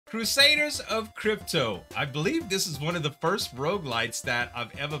Crusaders of Crypto. I believe this is one of the first roguelites that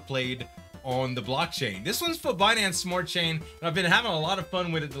I've ever played on the blockchain. This one's for Binance Smart Chain, and I've been having a lot of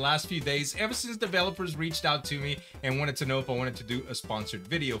fun with it the last few days, ever since developers reached out to me and wanted to know if I wanted to do a sponsored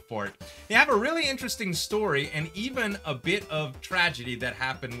video for it. They have a really interesting story and even a bit of tragedy that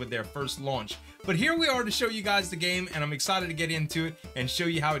happened with their first launch. But here we are to show you guys the game, and I'm excited to get into it and show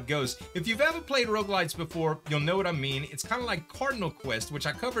you how it goes. If you've ever played roguelites before, you'll know what I mean. It's kind of like Cardinal Quest, which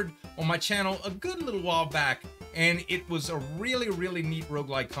I covered on my channel a good little while back, and it was a really neat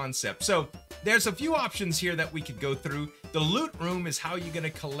roguelike concept. So there's a few options here that we could go through. The loot room is how you're going to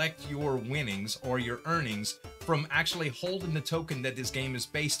collect your winnings or your earnings from actually holding the token that this game is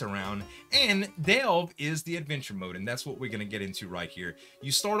based around. And Delve is the adventure mode, and that's what we're going to get into right here.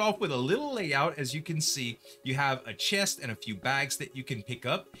 You start off with a little layout. As you can see, you have a chest and a few bags that you can pick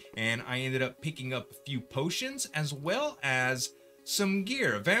up, and I ended up picking up a few potions as well as some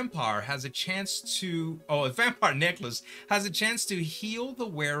gear. A vampire has a chance to, a vampire necklace has a chance to heal the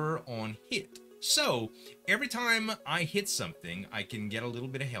wearer on hit. So every time I hit something, I can get a little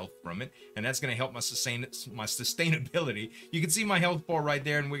bit of health from it, and that's going to help my sustainability. You can see my health bar right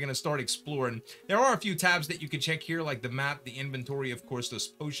there, and we're going to start exploring. There are a few tabs that you can check here, like the map, the inventory, of course, those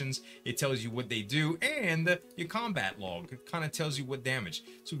potions. It tells you what they do, and your combat log. It kind of tells you what damage.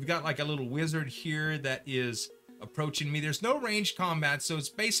 So we've got like a little wizard here that is approaching me. There's no ranged combat, so it's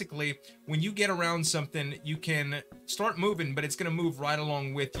basically when you get around something, you can start moving, but it's going to move right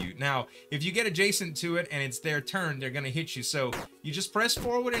along with you. Now, if you get adjacent to it and it's their turn, they're going to hit you. So you just press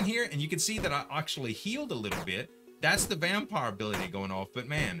forward in here, and you can see that I actually healed a little bit. That's the vampire ability going off. But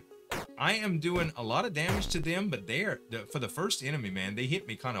man, I am doing a lot of damage to them, but for the first enemy, man, they hit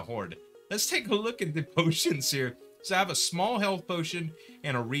me kind of hard. Let's take a look at the potions here. So I have a small health potion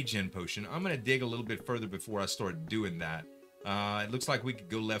and a regen potion. I'm going to dig a little bit further before I start doing that. It looks like we could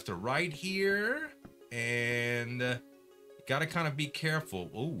go left or right here. And got to kind of be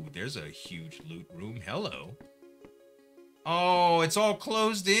careful. Oh, there's a huge loot room. Hello. Oh, it's all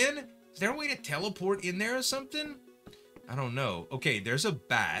closed in? Is there a way to teleport in there or something? I don't know. Okay, there's a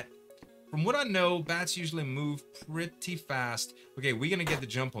bat. From what I know, bats usually move pretty fast. Okay, we're going to get the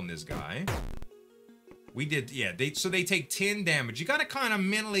jump on this guy. We did, yeah, so they take 10 damage. You gotta kind of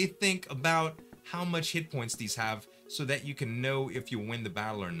mentally think about how much hit points these have so that you can know if you win the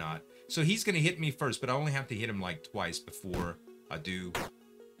battle or not. So he's gonna hit me first, but I only have to hit him like twice before I do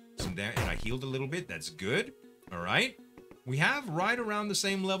some damage. And I healed a little bit, that's good. All right, we have right around the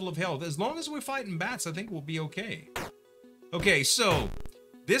same level of health. As long as we're fighting bats, I think we'll be okay. Okay, so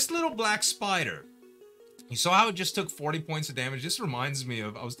this little black spider, you saw how it just took 40 points of damage. This reminds me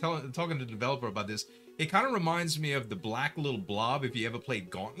of, I was talking to the developer about this. It kind of reminds me of the black little blob if you ever played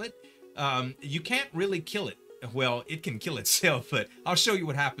Gauntlet. You can't really kill it. Well, it can kill itself, but I'll show you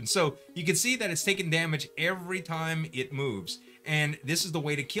what happens. So you can see that it's taking damage every time it moves. And this is the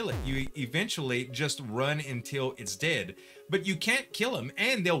way to kill it. You eventually just run until it's dead. But you can't kill them,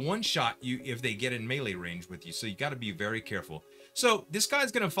 and they'll one-shot you if they get in melee range with you. So you got to be very careful. So this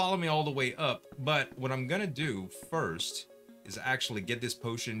guy's going to follow me all the way up. But what I'm going to do first is actually get this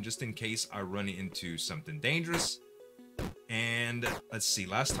potion just in case I run into something dangerous. And let's see,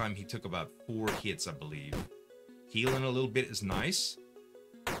 last time he took about 4 hits, I believe. Healing a little bit is nice.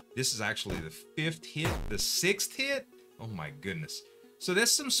 This is actually the 5th hit, the 6th hit. Oh my goodness. So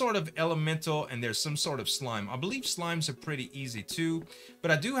there's some sort of elemental and there's some sort of slime. I believe slimes are pretty easy too,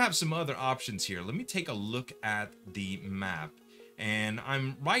 but I do have some other options here. Let me take a look at the map. And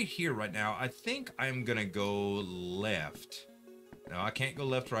I'm right here right now. I think I'm gonna go left. No, I can't go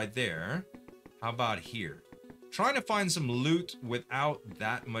left right there. How about here? Trying to find some loot without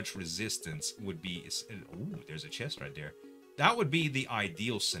that much resistance would be... Ooh, there's a chest right there. That would be the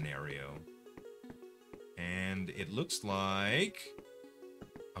ideal scenario. And it looks like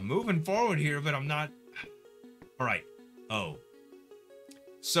I'm moving forward here, but I'm not... All right. Oh.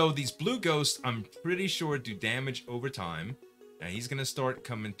 So these blue ghosts, I'm pretty sure do damage over time. Now he's going to start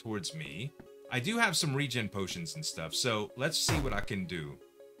coming towards me. I do have some regen potions and stuff, so let's see what I can do.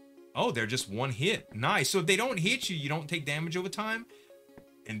 Oh, they're just 1 hit. Nice. So if they don't hit you, you don't take damage over time.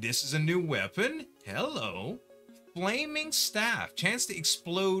 And this is a new weapon. Hello. Flaming Staff. Chance to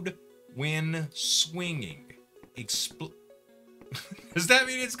explode when swinging. Does that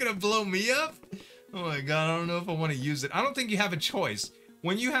mean it's going to blow me up? Oh my god, I don't know if I want to use it. I don't think you have a choice.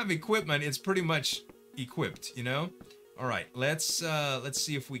 When you have equipment, it's pretty much equipped, you know? All right, let's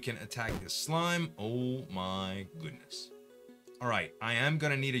see if we can attack this slime. Oh my goodness. All right, I am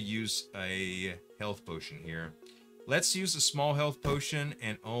gonna need to use a health potion here. Let's use a small health potion,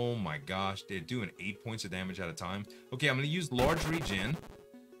 and oh my gosh, they're doing 8 points of damage at a time. Okay, I'm gonna use large regen.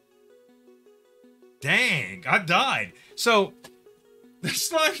 Dang, I died. So the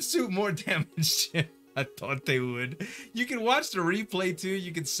slimes do more damage than I thought they would. You can watch the replay too.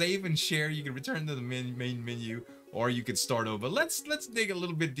 You can save and share. You can return to the main menu, or you could start over. Let's dig a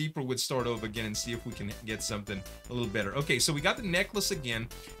little bit deeper with start over again and see if we can get something a little better. Okay, so we got the necklace again.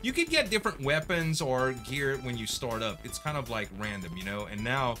 You could get different weapons or gear when you start up. It's kind of like random, you know. And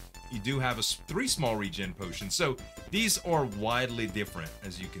now you do have 3 small regen potions. So these are widely different,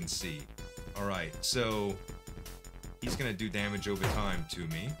 as you can see. All right, so he's gonna do damage over time to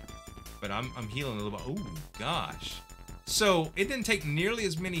me, but I'm healing a little bit. Oh gosh. So it didn't take nearly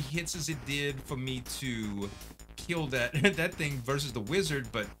as many hits as it did for me to kill that that thing versus the wizard,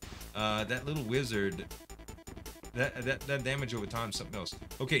 but that little wizard, that damage over time is something else.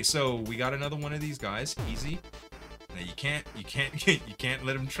 Okay, so we got another one of these guys. Easy. Now you can't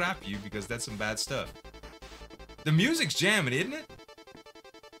let him trap you, because that's some bad stuff. The music's jamming, isn't it?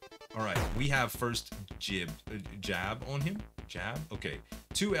 All right, we have first jab on him. Jab. Okay,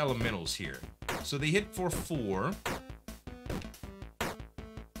 2 elementals here. So they hit for 4.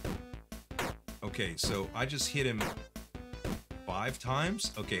 Okay, so I just hit him 5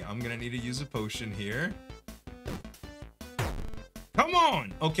 times. Okay, I'm gonna need to use a potion here. Come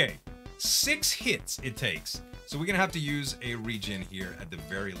on! Okay, 6 hits it takes. So we're gonna have to use a regen here at the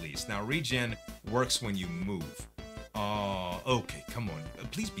very least. Now, regen works when you move. Okay, come on.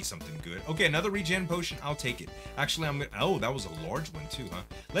 Please be something good. Okay, another regen potion. I'll take it. Actually, I'm gonna... Oh, that was a large one too, huh?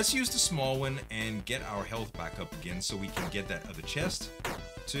 Let's use the small one and get our health back up again so we can get that other chest.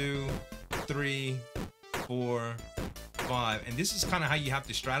 2, 3, 4, 5. And this is kind of how you have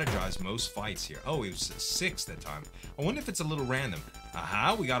to strategize most fights here. Oh, it was 6 that time. I wonder if it's a little random.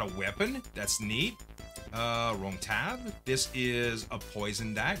 Aha, we got a weapon. That's neat. Wrong tab. This is a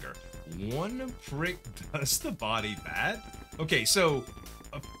poison dagger. 1 prick does the body bad. Okay, so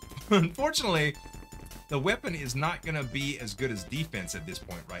unfortunately, the weapon is not gonna be as good as defense at this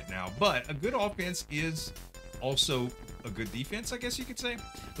point right now, but a good offense is also a good defense, I guess you could say.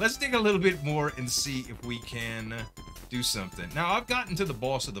 Let's dig a little bit more and see if we can do something. Now, I've gotten to the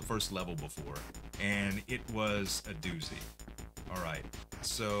boss of the first level before, and it was a doozy. All right,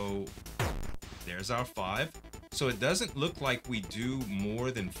 so there's our 5. So it doesn't look like we do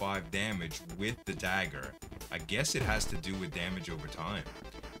more than 5 damage with the dagger. I guess it has to do with damage over time.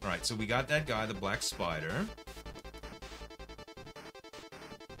 All right, so we got that guy, the black spider.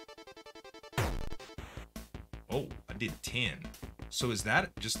 Oh, I did 10. So is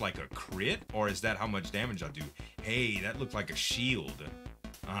that just like a crit, or is that how much damage I do? Hey, that looked like a shield.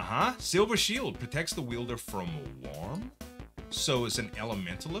 Uh-huh, silver shield protects the wielder from warm. So it's an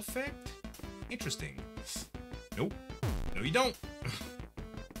elemental effect? Interesting. Nope. No, you don't.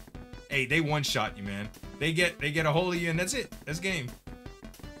 Hey, they one-shot you, man. They get a hold of you, and that's it. That's game.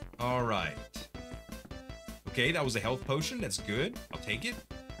 All right. Okay, that was a health potion. That's good. I'll take it.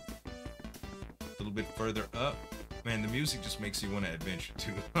 A little bit further up. Man, the music just makes you want to adventure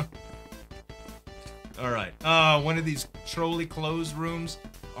too. All right. One of these trolley closed rooms.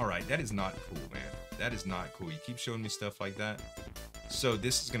 All right, that is not cool, man. That is not cool. You keep showing me stuff like that. So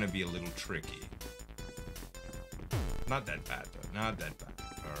this is gonna be a little tricky. Not that bad though. Not that bad.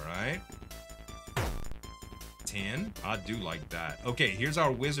 All right. 10. I do like that. Okay, here's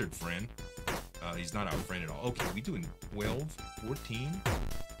our wizard friend. He's not our friend at all. Okay, we doing 12, 14.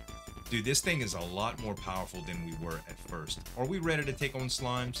 Dude, this thing is a lot more powerful than we were at first. Are we ready to take on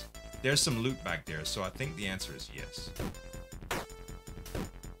slimes? There's some loot back there, so I think the answer is yes.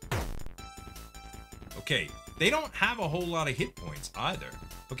 Okay, they don't have a whole lot of hit points either.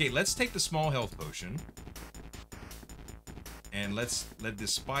 Okay, let's take the small health potion. And let's let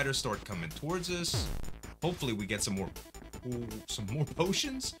this spider start coming towards us. Hopefully we get some more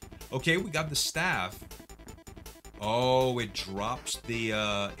potions. Okay, we got the staff. Oh, it drops the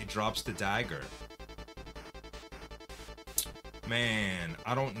dagger. Man,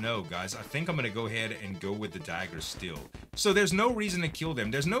 I don't know, guys. I think I'm gonna go ahead and go with the dagger still. So there's no reason to kill them.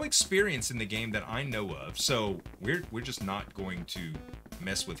 There's no experience in the game that I know of. So we're just not going to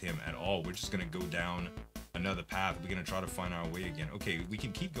mess with him at all. We're just gonna go down another path. We're gonna try to find our way again. Okay, we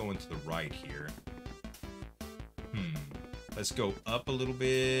can keep going to the right here. Let's go up a little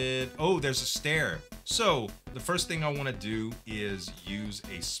bit. Oh, there's a stair. So the first thing I want to do is use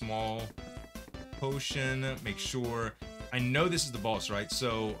a small potion. Make sure, I know this is the boss, right?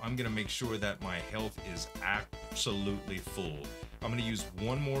 So I'm gonna make sure that my health is absolutely full. I'm gonna use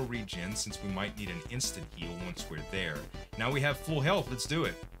one more regen since we might need an instant heal once we're there. Now we have full health. Let's do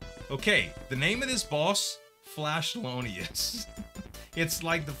it. Okay, the name of this boss, Flashlonius. It's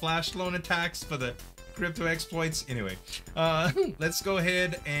like the flash loan attacks for the crypto exploits. Anyway, let's go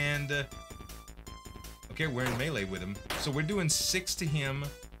ahead and Okay, we're in melee with him. So we're doing 6 to him.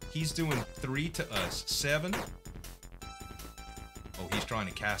 He's doing 3 to us. 7. Oh, he's trying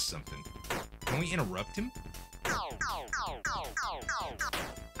to cast something. Can we interrupt him?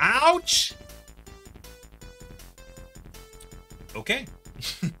 Ouch! Okay.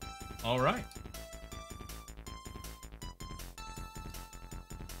 All right.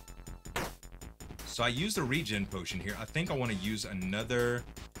 So I used a regen potion here. I think I want to use another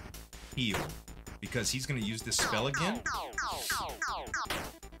heal because he's going to use this spell again.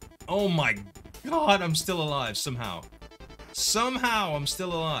 Oh my god, I'm still alive somehow. Somehow I'm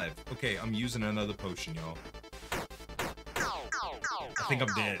still alive. Okay, I'm using another potion, y'all. I think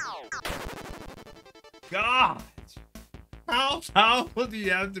I'm dead. God! How powerful do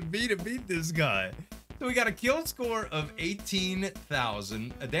you have to beat this guy? So we got a kill score of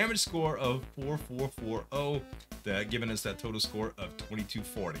 18,000, a damage score of 4440, giving us that total score of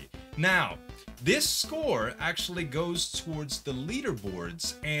 2240. Now, this score actually goes towards the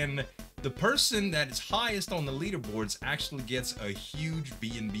leaderboards, and the person that is highest on the leaderboards actually gets a huge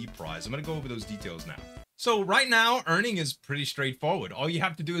B&B prize. I'm going to go over those details now. So right now, earning is pretty straightforward. All you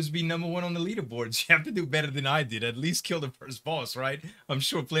have to do is be #1 on the leaderboards. You have to do better than I did. At least kill the first boss, right? I'm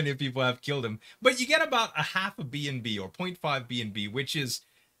sure plenty of people have killed him. But you get about a half a B&B or 0.5 B&B, which is,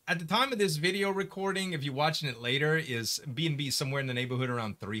 at the time of this video recording, if you're watching it later, is B&B somewhere in the neighborhood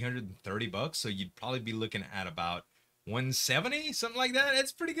around 330 bucks. So you'd probably be looking at about 170, something like that.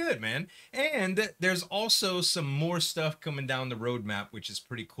 It's pretty good, man. And there's also some more stuff coming down the roadmap, which is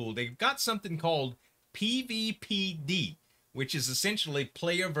pretty cool. They've got something called PvPD, which is essentially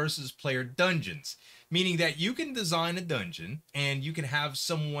player versus player dungeons, meaning that you can design a dungeon and you can have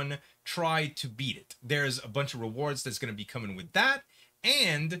someone try to beat it. There's a bunch of rewards that's going to be coming with that,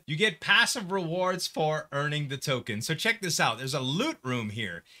 and you get passive rewards for earning the token. So check this out. There's a loot room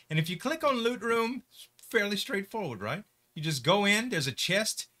here, and if you click on loot room, it's fairly straightforward, right? You just go in, there's a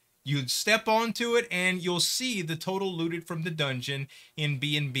chest, you step onto it, and you'll see the total looted from the dungeon in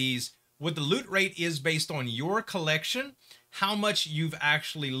B&Bs. What the loot rate is based on your collection, how much you've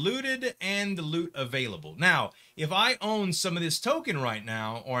actually looted, and the loot available. Now, if I own some of this token right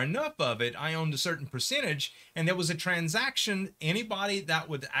now, or enough of it, I owned a certain percentage, and there was a transaction, anybody that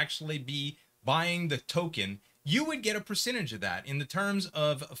would actually be buying the token, you would get a percentage of that in the terms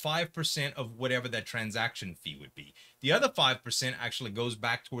of 5% of whatever that transaction fee would be. The other 5% actually goes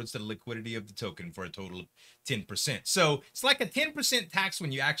back towards the liquidity of the token for a total of 10%. So it's like a 10% tax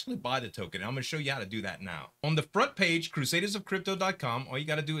when you actually buy the token. I'm going to show you how to do that now. On the front page, crusadersofcrypto.com, all you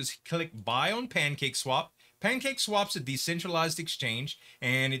got to do is click buy on PancakeSwap. PancakeSwap's a decentralized exchange,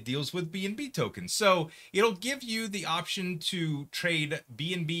 and it deals with B&B tokens. So it'll give you the option to trade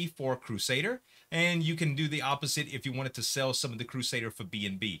B&B for Crusader, and you can do the opposite if you wanted to sell some of the Crusader for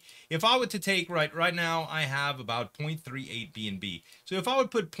B&B. If I were to take, right now, I have about 0.38 B&B. So if I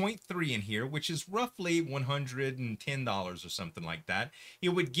would put 0.3 in here, which is roughly $110 or something like that, it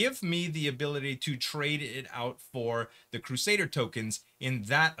would give me the ability to trade it out for the Crusader tokens in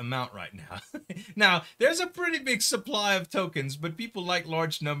that amount right now. Now, there's a pretty big supply of tokens, but people like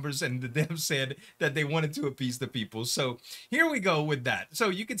large numbers, and the dev said that they wanted to appease the people. So here we go with that. So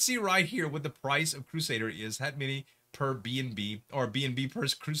you can see right here what the price of Crusader is, that many per B&B, or B&B per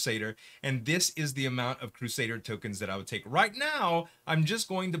Crusader, and this is the amount of Crusader tokens that I would take. Right now, I'm just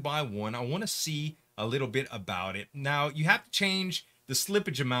going to buy one. I want to see a little bit about it. Now, you have to change the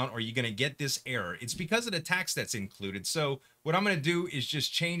slippage amount or you're going to get this error. It's because of the tax that's included. So what I'm going to do is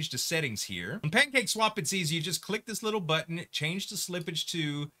just change the settings here. On PancakeSwap, it's easy. You just click this little button, change the slippage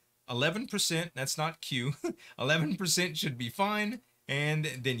to 11%. That's not Q. 11% should be fine. And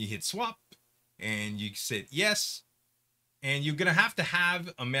then you hit swap and you say yes. And you're going to have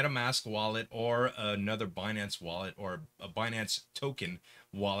a MetaMask wallet or another Binance wallet, or a Binance token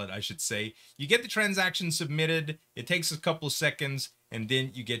wallet, I should say. You get the transaction submitted. It takes a couple of seconds, and then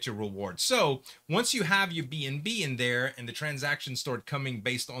you get your reward. So once you have your BNB in there and the transactions start coming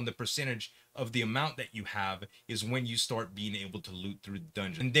based on the percentage of the amount that you have, is when you start being able to loot through the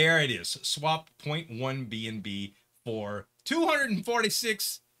dungeon. And there it is. Swap 0.1 BNB for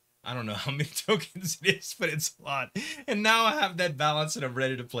 246. I don't know how many tokens it is, but it's a lot. And now I have that balance and I'm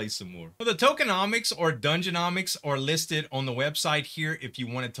ready to play some more. Well, the tokenomics or dungeonomics are listed on the website here if you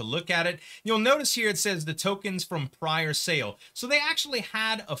wanted to look at it. You'll notice here it says the tokens from prior sale. So they actually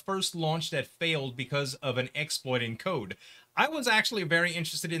had a first launch that failed because of an exploit in code. I was actually very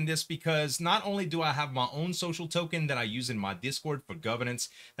interested in this because not only do I have my own social token that I use in my Discord for governance,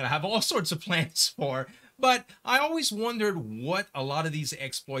 that I have all sorts of plans for, but I always wondered what a lot of these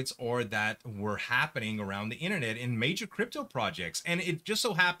exploits are that were happening around the internet in major crypto projects. And it just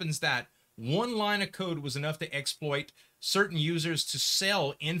so happens that one line of code was enough to exploit certain users to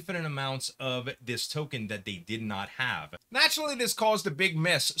sell infinite amounts of this token that they did not have. Naturally, this caused a big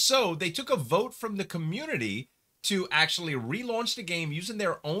mess, so they took a vote from the community to actually relaunch the game using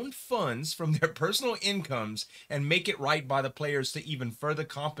their own funds from their personal incomes and make it right by the players to even further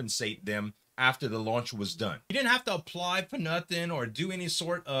compensate them after the launch was done. You didn't have to apply for nothing or do any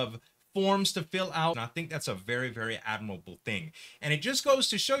sort of forms to fill out. And I think that's a very, very admirable thing. And it just goes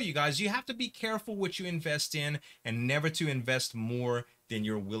to show you guys, you have to be careful what you invest in and never to invest more than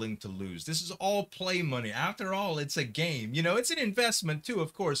you're willing to lose. This is all play money. After all, it's a game. You know, it's an investment too,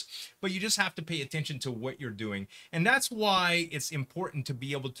 of course, but you just have to pay attention to what you're doing. And that's why it's important to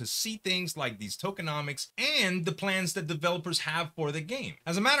be able to see things like these tokenomics and the plans that developers have for the game.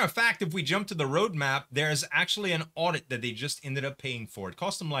 As a matter of fact, if we jump to the roadmap, there's actually an audit that they just ended up paying for. It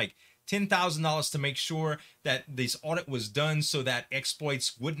cost them like $10,000 to make sure that this audit was done so that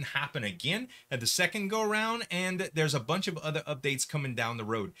exploits wouldn't happen again at the second go around. And there's a bunch of other updates coming down the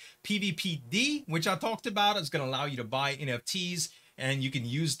road. PvPD, which I talked about, is going to allow you to buy NFTs and you can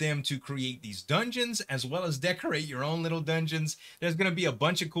use them to create these dungeons as well as decorate your own little dungeons. There's going to be a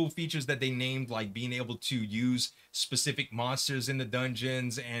bunch of cool features that they named, like being able to use specific monsters in the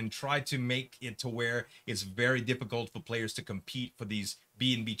dungeons and try to make it to where it's very difficult for players to compete for these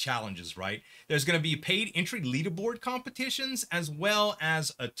B&B challenges, right? There's going to be paid entry leaderboard competitions as well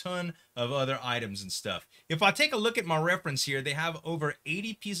as a ton of other items and stuff. If I take a look at my reference here, they have over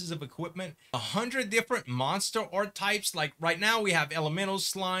 80 pieces of equipment, 100 different monster art types. Like right now we have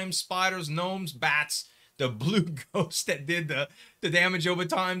elementals, slimes, spiders, gnomes, bats, the blue ghost that did the damage over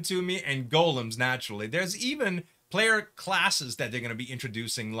time to me, and golems naturally. There's even player classes that they're going to be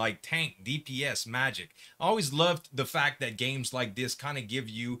introducing like tank, DPS, magic. I always loved the fact that games like this kind of give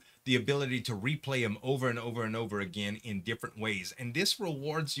you the ability to replay them over and over and over again in different ways. And this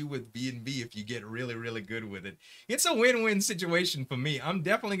rewards you with B&B if you get really, really good with it. It's a win-win situation for me. I'm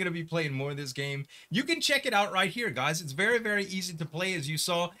definitely going to be playing more of this game. You can check it out right here, guys. It's very, very easy to play. As you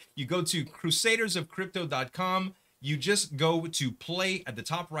saw, you go to crusadersofcrypto.com. You just go to play at the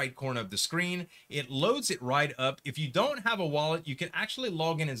top right corner of the screen. It loads it right up. If you don't have a wallet, you can actually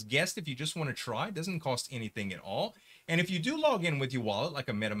log in as guest if you just want to try. It doesn't cost anything at all. And if you do log in with your wallet, like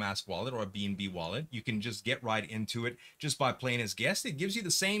a MetaMask wallet or a BNB wallet, you can just get right into it just by playing as guest. It gives you the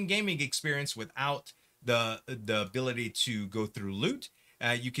same gaming experience without the ability to go through loot.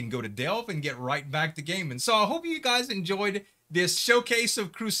 You can go to Delve and get right back to gaming. So I hope you guys enjoyed this showcase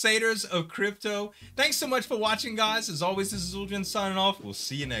of Crusaders of Crypto. Thanks so much for watching, guys. As always, this is Zueljin signing off. We'll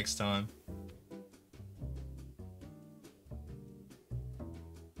see you next time.